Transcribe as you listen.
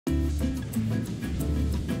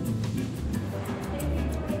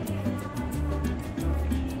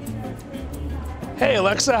Hey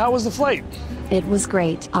Alexa, how was the flight? It was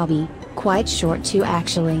great, Abby. Quite short too,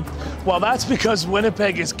 actually. Well, that's because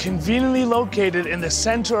Winnipeg is conveniently located in the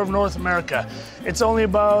center of North America. It's only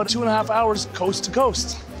about 2.5 hours coast to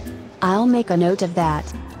coast. I'll make a note of that.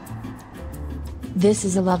 This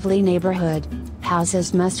is a lovely neighborhood.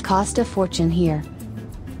 Houses must cost a fortune here.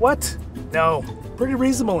 What? No, pretty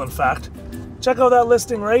reasonable in fact. Check out that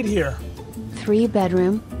listing right here.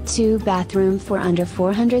 3-bedroom, 2-bathroom for under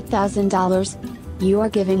 $400,000. You are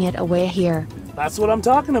giving it away here. That's what I'm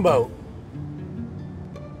talking about.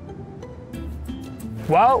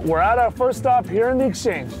 Well, we're at our first stop here in the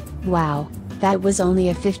exchange. Wow, that was only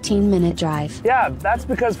a 15-minute drive. Yeah, that's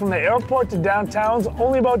because from the airport to downtown's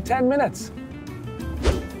only about 10 minutes.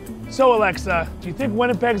 So Alexa, do you think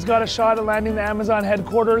Winnipeg's got a shot at landing the Amazon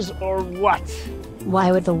headquarters or what?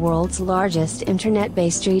 Why would the world's largest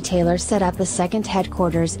internet-based retailer set up a second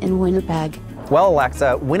headquarters in Winnipeg? Well,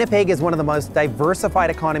 Alexa, Winnipeg is one of the most diversified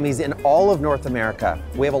economies in all of North America.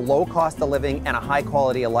 We have a low cost of living and a high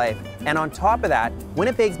quality of life. And on top of that,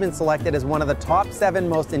 Winnipeg's been selected as one of the top 7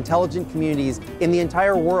 most intelligent communities in the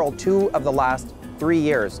entire world 2 of the last 3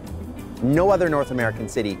 years. No other North American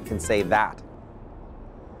city can say that.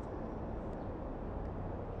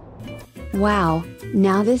 Wow,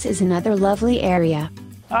 now this is another lovely area.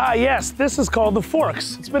 Ah yes, this is called the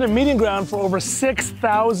Forks. It's been a meeting ground for over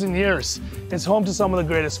 6,000 years. It's home to some of the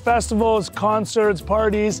greatest festivals, concerts,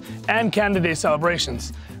 parties, and Canada Day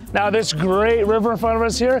celebrations. Now this great river in front of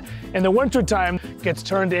us here, in the wintertime, gets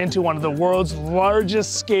turned into one of the world's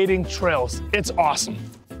largest skating trails. It's awesome.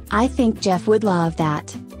 I think Jeff would love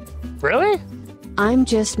that. Really? I'm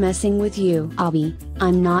just messing with you, Abby.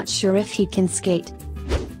 I'm not sure if he can skate.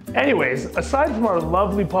 Anyways, aside from our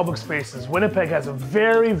lovely public spaces, Winnipeg has a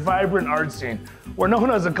very vibrant art scene. We're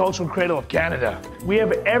known as the cultural cradle of Canada. We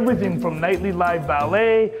have everything from nightly live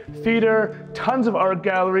ballet, theater, tons of art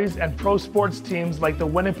galleries, and pro sports teams like the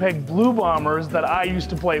Winnipeg Blue Bombers that I used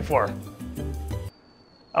to play for.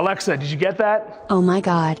 Alexa, did you get that? Oh my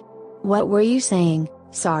God. What were you saying?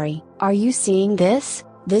 Sorry, are you seeing this?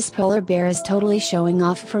 This polar bear is totally showing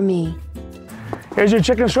off for me. Here's your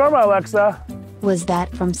chicken shawarma, Alexa. Was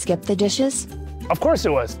that from Skip the Dishes? Of course it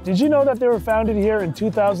was. Did you know that they were founded here in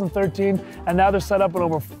 2013 and now they're set up in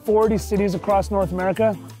over 40 cities across North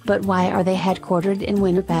America? But why are they headquartered in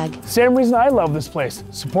Winnipeg? Same reason I love this place.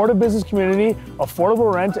 Supportive business community,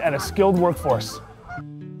 affordable rent, and a skilled workforce.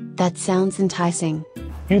 That sounds enticing.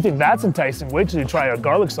 You think that's enticing? Wait till you try our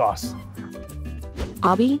garlic sauce.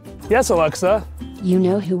 Abby? Yes, Alexa? You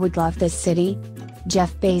know who would love this city?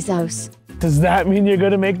 Jeff Bezos. Does that mean you're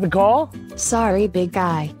going to make the call? Sorry, big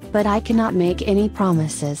guy, but I cannot make any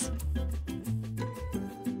promises.